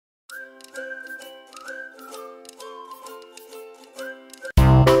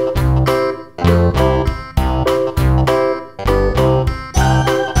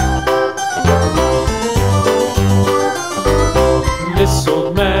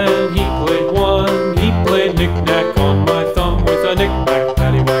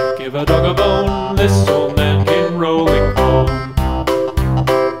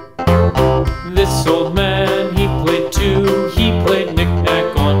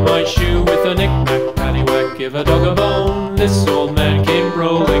give a dog a bone. This old man came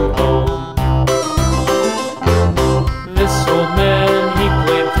rolling home. This old man, he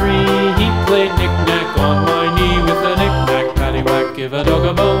played three. He played knick-knack on my knee with a knick-knack, paddywhack, give a dog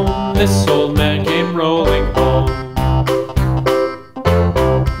a bone. This old man came rolling home.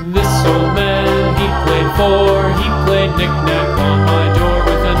 This old man, he played four. He played knick-knack on my door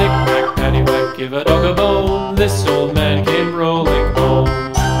with a knick-knack, paddywhack, give a dog a bone. This old man came rolling home.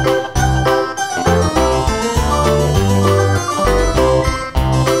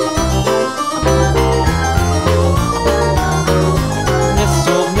 This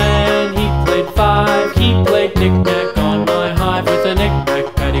old man, he played five. He played knick-knack on my hive with a knick-knack,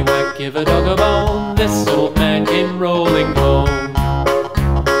 paddywhack, give a dog a bone. This old man came rolling home.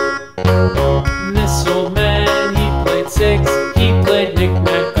 This old man, he played six. He played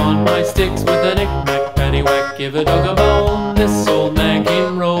knick-knack on my sticks with a knick-knack, paddywhack, give a dog a bone. This old man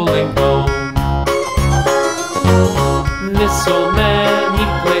came rolling home. This old man, he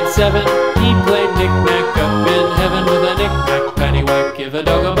played seven. He played knick-knack up in heaven with a knick-knack, paddywhack, give a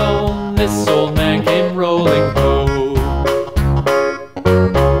dog a bone. This old man came rolling home.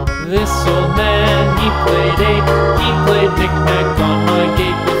 This old man, he played eight. He played knick-knack on my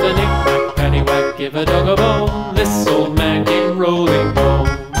gate with a knick-knack, paddywhack, give a dog a bone. This old man came rolling home.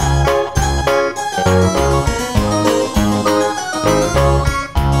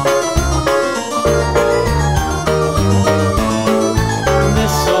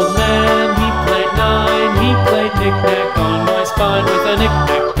 This old man, he played nine. He played knick-knack on my spine with a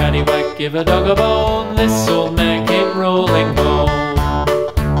knick-knack, paddywhack, give a dog a bone. This old man came rolling home.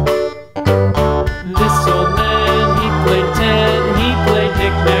 This old man, he played ten. He played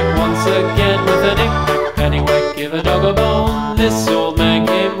knick-knack once again with a knick-knack, paddywhack, give a dog a bone. This old man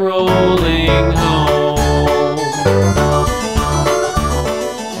came rolling home.